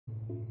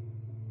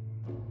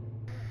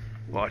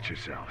Watch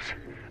yourselves.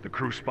 The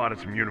crew spotted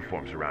some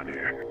uniforms around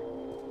here.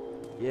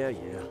 Yeah.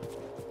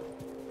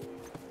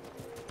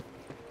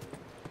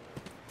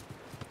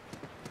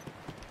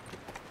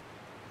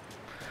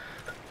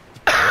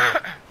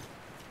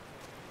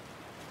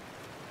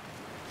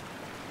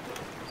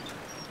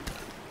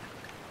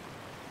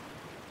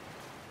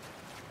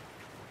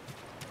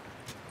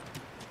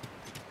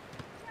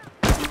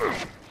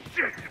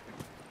 Shit!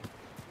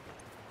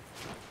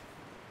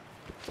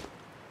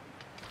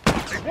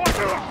 Hey, what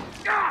the?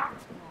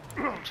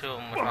 Two of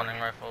them with hunting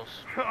rifles.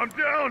 I'm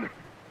down!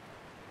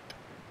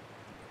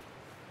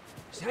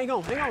 Just hang on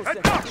a Heads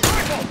second. up!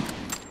 Rifle!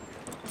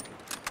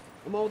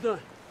 I'm all done.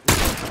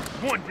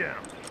 One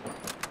down.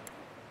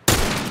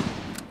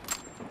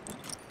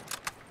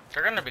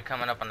 They're gonna be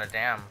coming up on the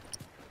dam.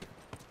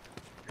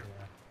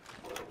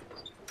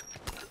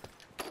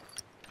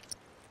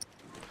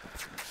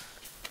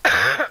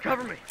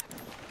 Cover me.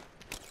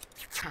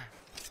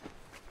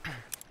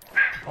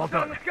 All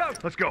done. Let's go.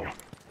 Let's go. Got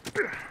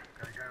a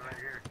guy right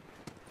here.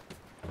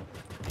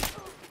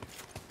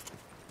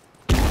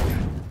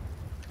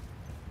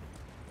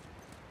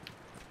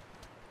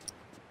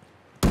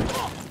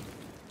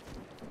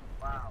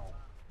 Wow.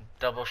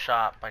 Double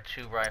shot by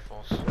two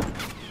rifles.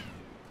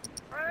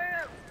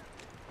 Wow.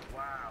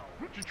 Why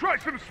don't you try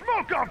some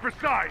smoke off for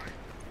size?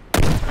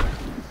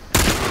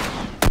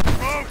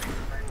 Smoke.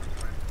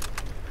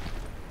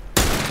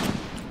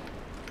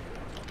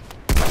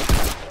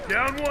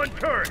 Down one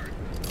turret.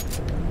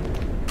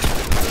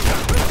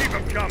 Keep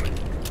them coming.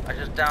 I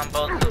just downed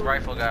both of the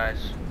rifle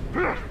guys.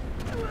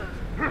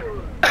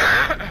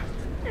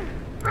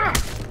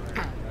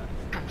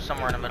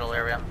 Somewhere in the middle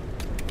area.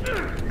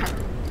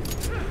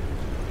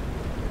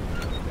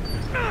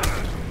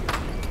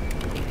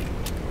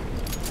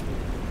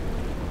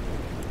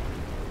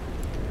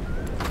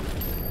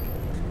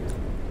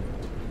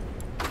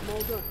 I'm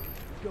all done.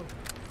 Let's go.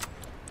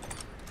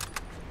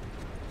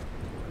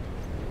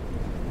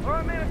 All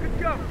right, man, good to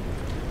go.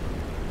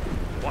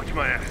 Watch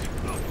my ass.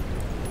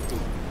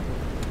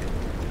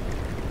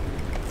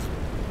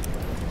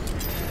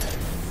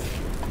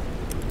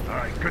 All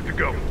right, good to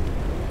go.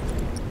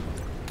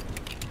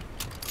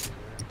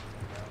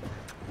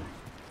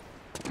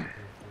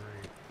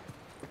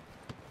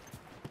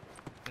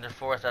 The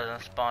fourth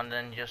hasn't spawned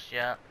in just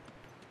yet.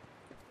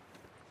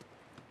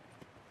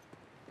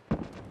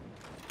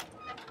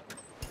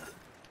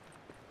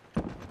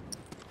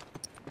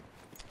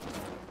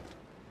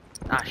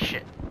 Ah,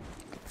 shit.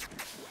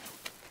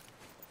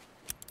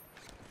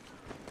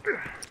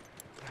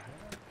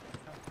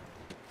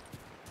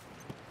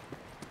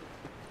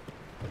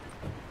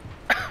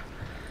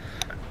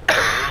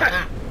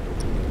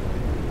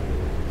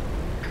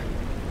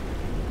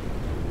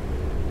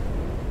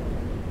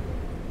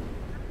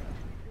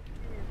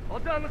 All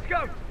done, let's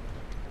go.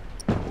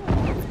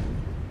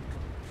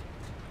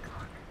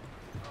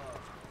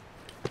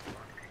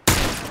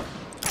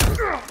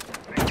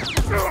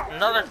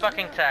 Another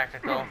fucking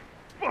tactical.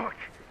 Fuck.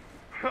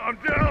 I'm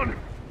down.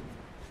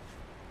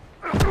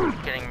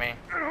 Kidding me.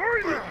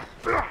 Hurry.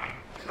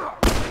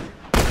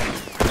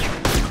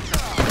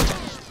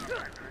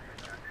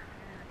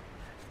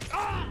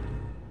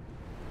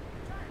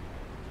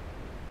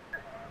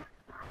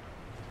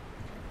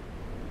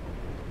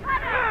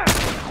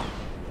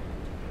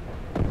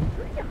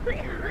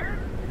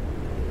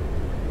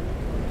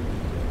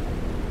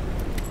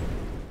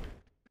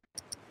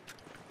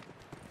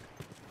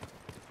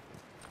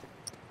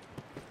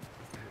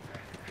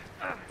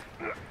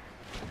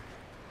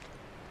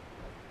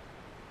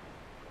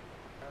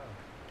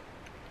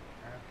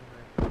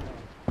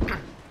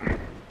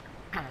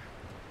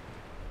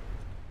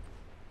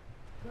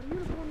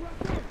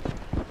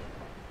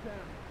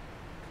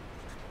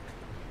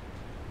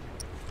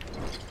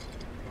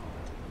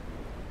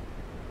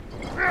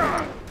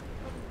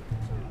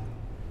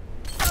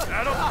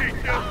 That'll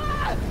teach you.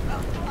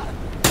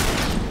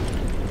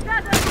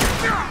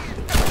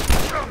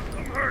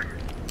 I'm hurt.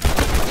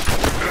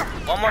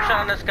 One more shot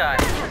on this guy.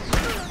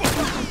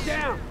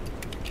 Down.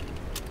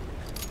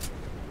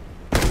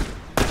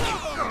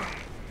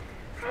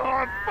 Oh,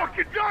 I'm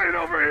fucking dying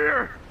over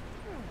here.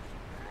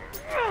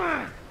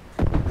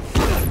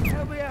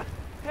 Help me out.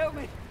 Help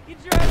me.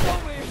 Get your ass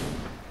over here.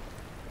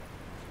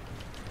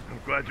 I'm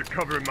glad you're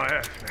covering my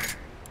ass,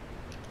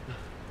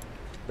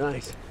 man.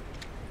 Nice.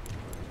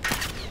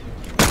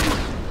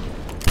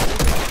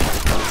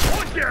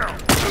 One down.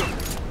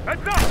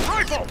 Heads up,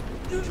 rifle.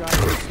 Try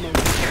to smoke.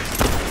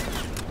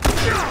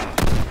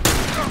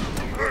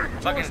 I'm hurt.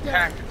 Fucking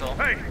tactical.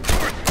 Hey,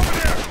 over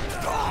there.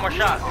 One more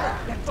shot.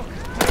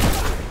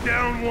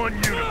 Down one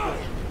uniform.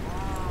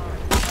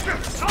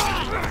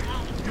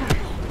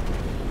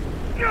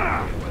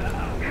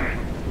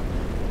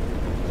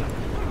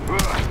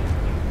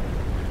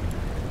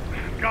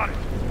 Got it.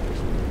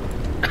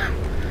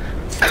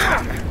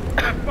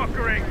 That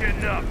fucker ain't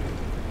getting up.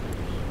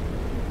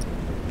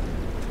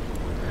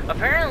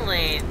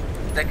 Apparently,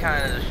 that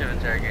kind of is a shit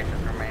interrogation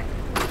for me.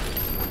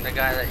 The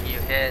guy that you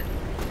hit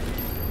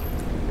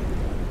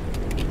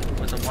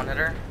with the one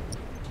hitter.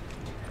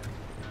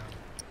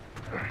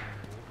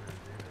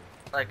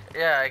 Like,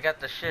 yeah, I got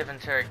the shiv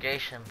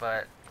interrogation,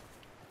 but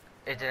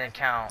it didn't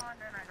count.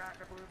 And I got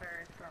the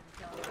blueberries from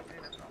killing the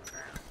dude that's on the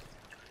ground.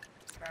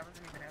 But I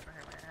wasn't even over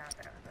here when it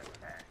happened. I was over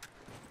there.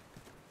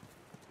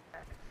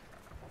 That's a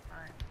couple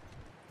times.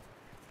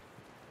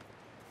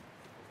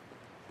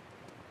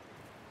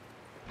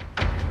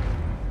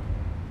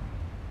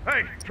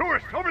 Hey,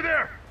 tourist, over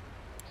there!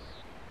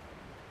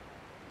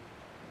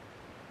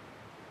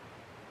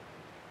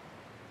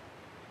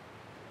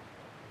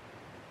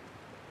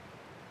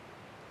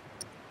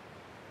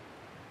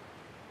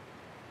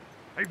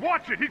 Hey,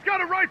 watch it! He's got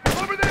a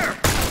rifle over there!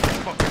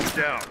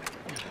 Fucking down.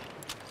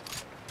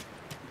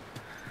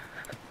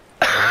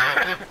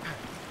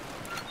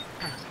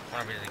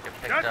 One of these get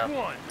picked That's up.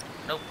 one!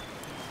 Nope.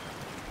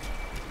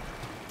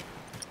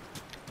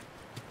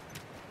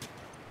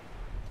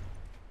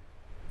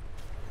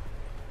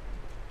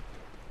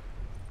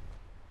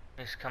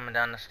 He's coming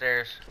down the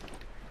stairs.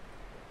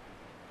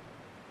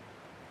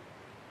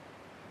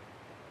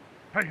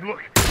 Hey,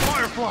 look!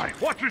 Firefly!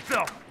 Watch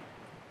yourself!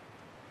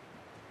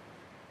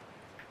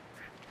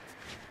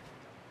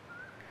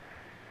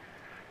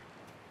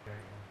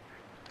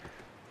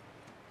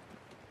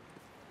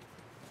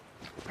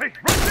 Hey,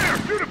 right there!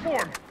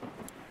 Uniform!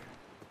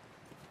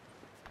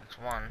 That's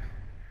one.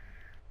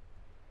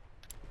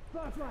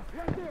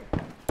 Right there.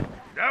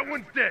 That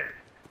one's dead.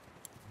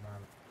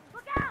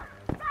 Look out!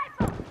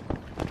 Rifle!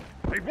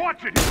 Hey,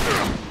 watch it!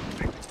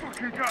 They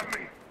fucking got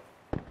me!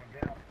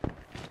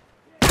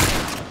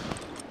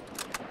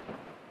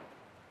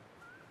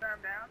 Arm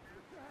down.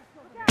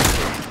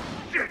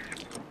 Shit!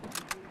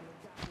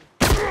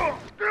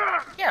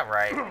 Yeah,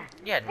 right.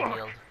 You hadn't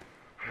healed.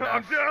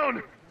 I'm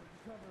down!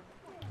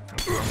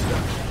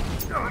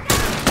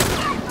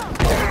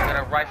 Got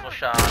a rifle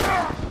shot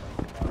on him.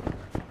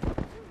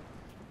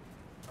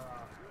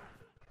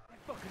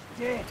 Fucker's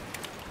dead.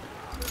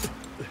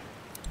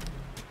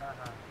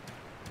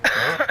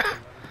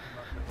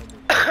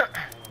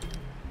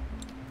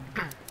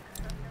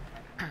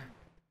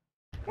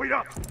 Wait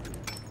up!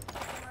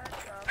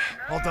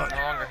 All done. No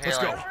longer Let's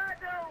healing.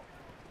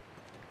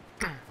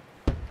 go.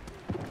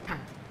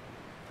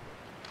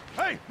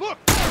 Hey, look!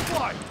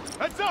 Firefly!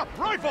 Heads up!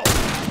 Rifle!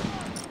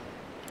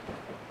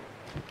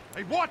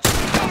 Hey, watch it!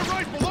 He's got a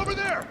rifle over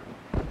there!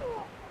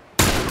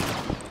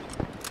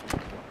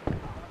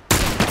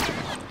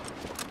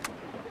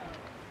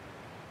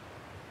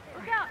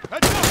 Look out!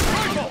 Heads up!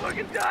 Rifle!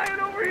 Fucking dying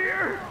over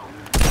here.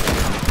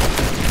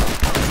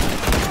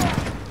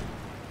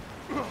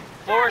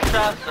 4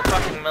 shots to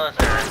fucking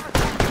military.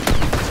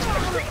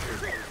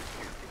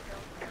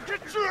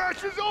 Get your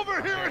ashes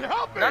over here and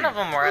help me! None of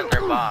them were at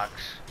their box.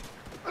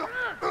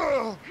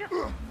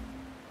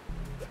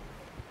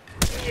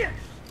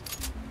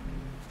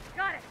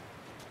 Got it!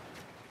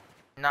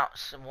 Not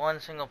one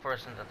single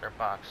person's at their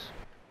box.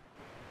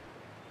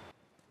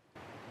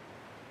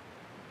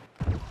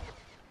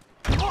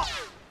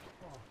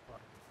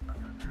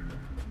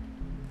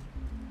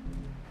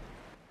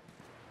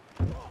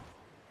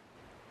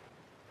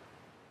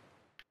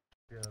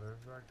 Yeah,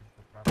 there's actually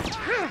some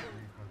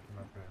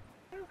up there.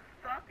 You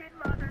fucking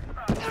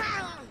motherfucker!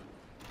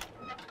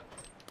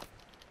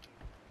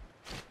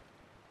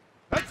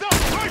 Heads up!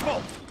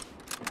 Rifle!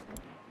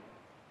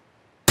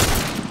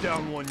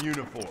 Down one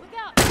uniform. Look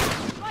out!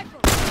 Rifle!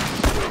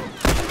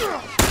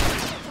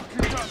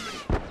 You got me.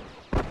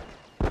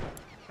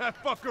 That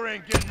fucker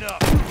ain't getting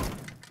up.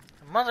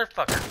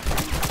 Motherfucker.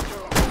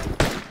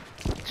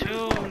 2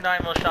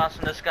 9mm shots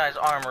in this guy's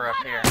armor up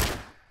here.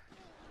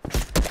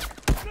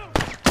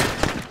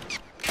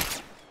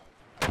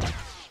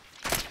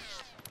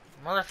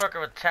 Motherfucker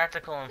with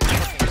tactical and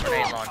fucking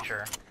grenade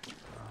launcher.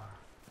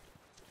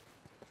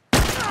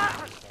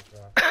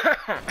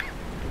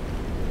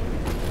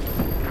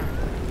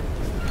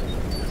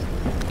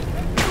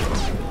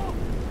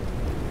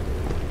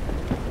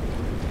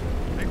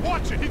 Hey,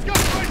 watch it! He's got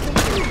a rifle!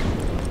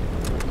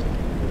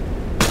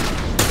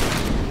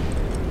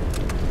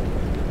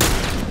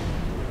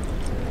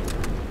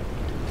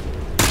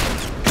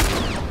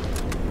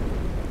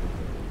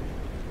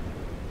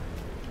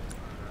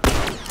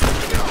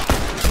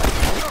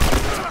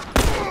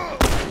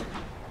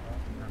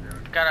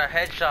 Got a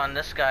headshot on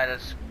this guy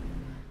that's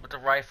with the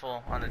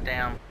rifle on the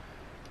dam.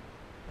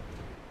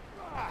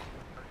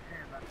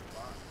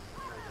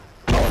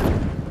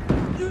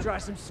 Try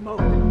some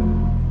smoke. Wait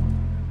on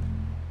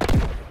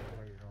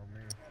me.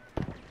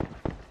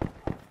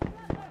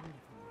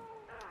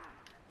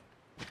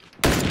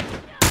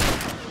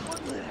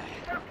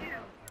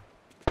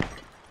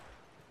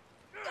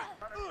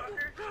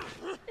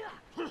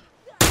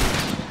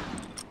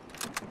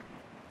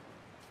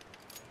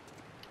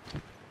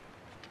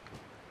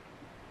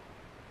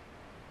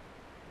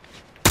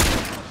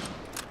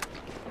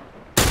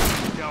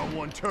 Down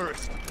one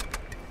tourist.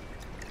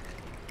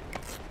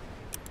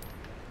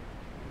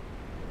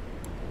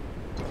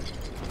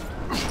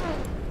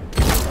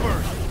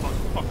 First,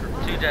 motherfucker.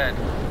 2 dead.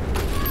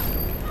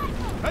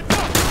 Heads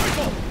up!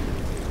 Rifle!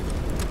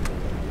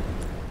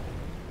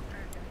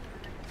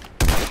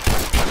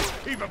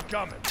 Keep him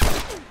coming.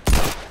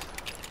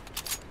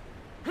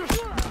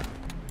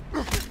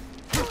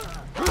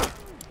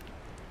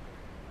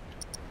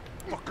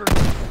 Fucker.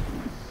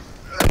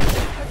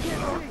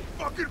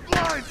 Fucking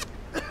blind.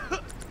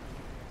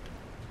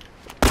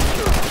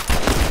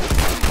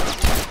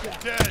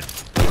 Dead.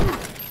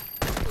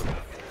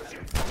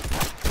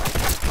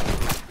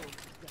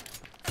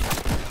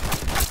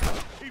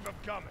 Keep him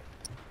coming.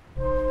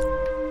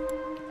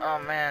 Oh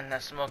man,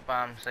 that smoke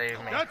bomb saved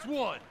me. That's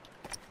one.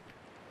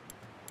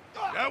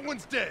 That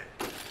one's dead.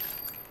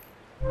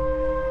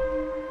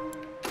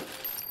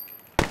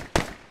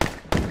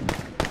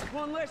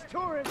 One less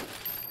tourist.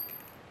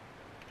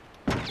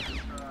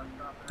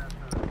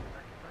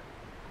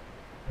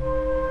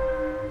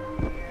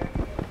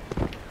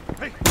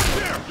 Hey,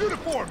 there!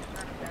 Uniform!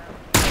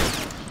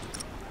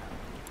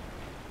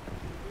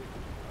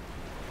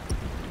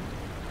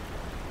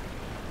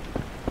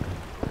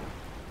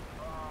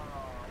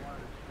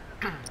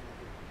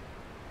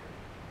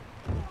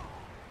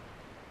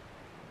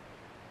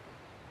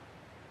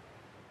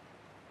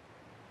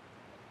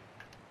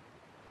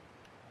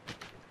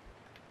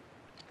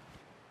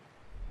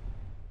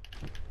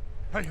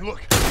 Hey,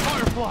 look!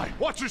 Firefly!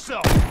 Watch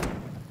yourself!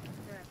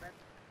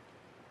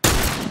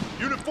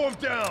 Uniform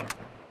down!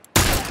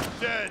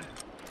 Dead!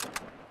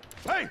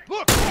 Hey,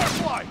 look!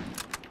 Firefly!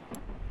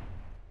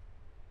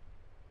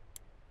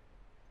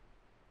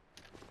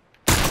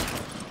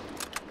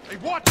 Hey,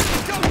 watch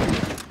it! Go!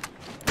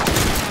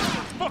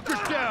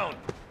 Fucker's down!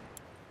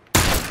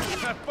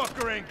 That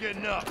fucker ain't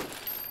getting up!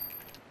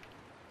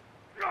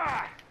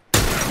 Ah!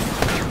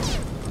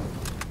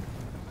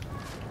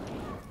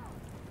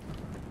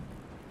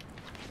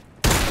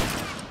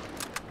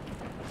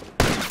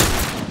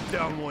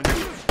 Down one. Hey,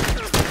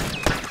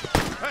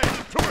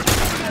 tourist,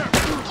 over there!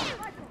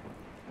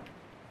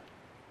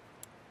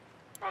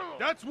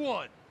 That's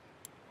one!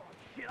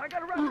 Shit, I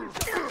gotta wrap this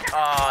up.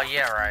 Oh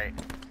yeah, right.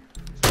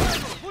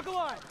 Look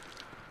alive.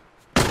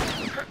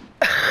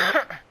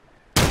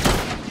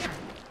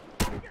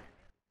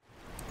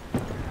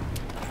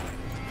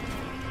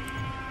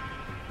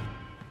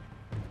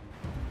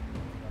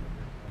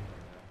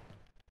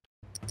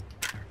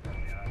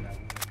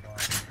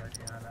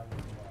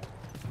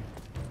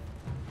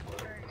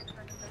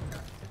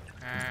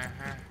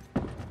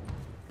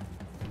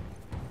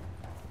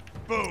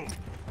 Boom!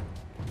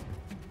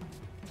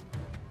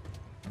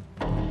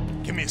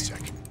 Give me a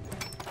sec.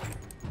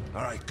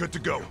 All right, good to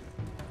go.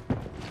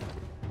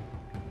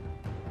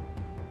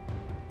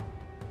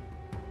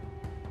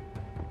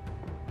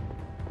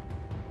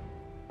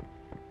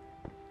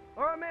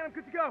 All right, man, I'm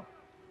good to go.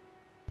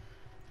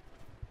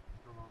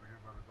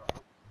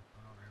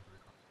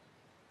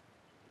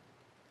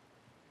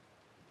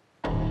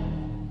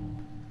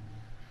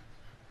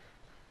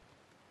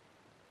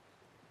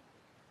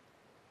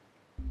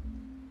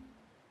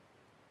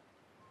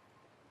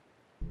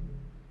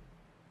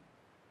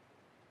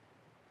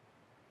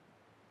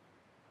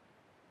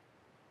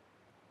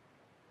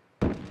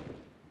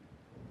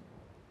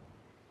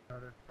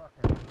 There's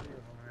fucking 3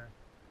 of them here.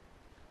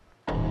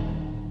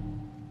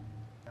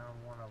 Down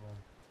one of them.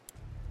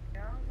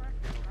 Yeah, I was like,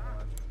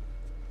 ah.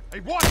 Hey,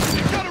 watch!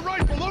 He's got a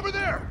rifle over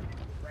there!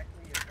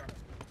 Directly in front of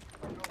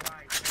me. Go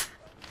right.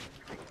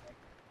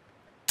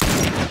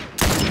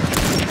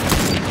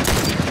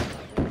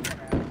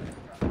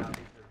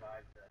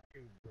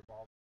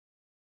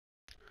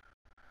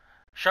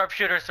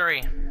 Sharpshooter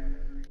 3.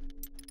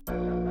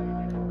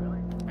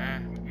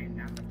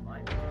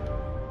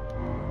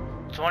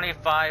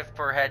 25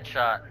 per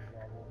headshot.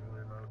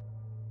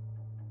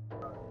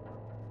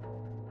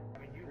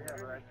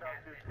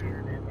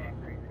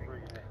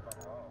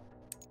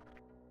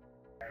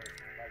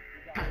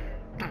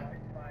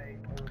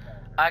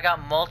 I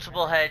got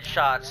multiple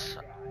headshots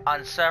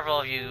on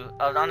several of you.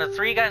 On the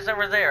 3 guys that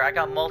were there, I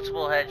got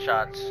multiple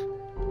headshots.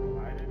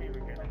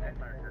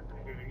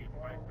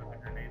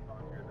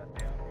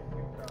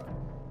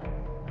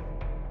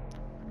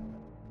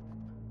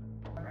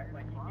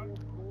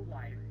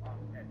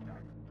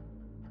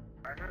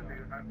 I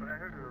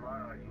heard there was a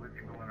lot of like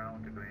glitching going on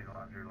with the grenade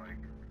launcher, like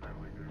that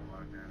way there's a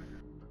lot of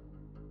damage.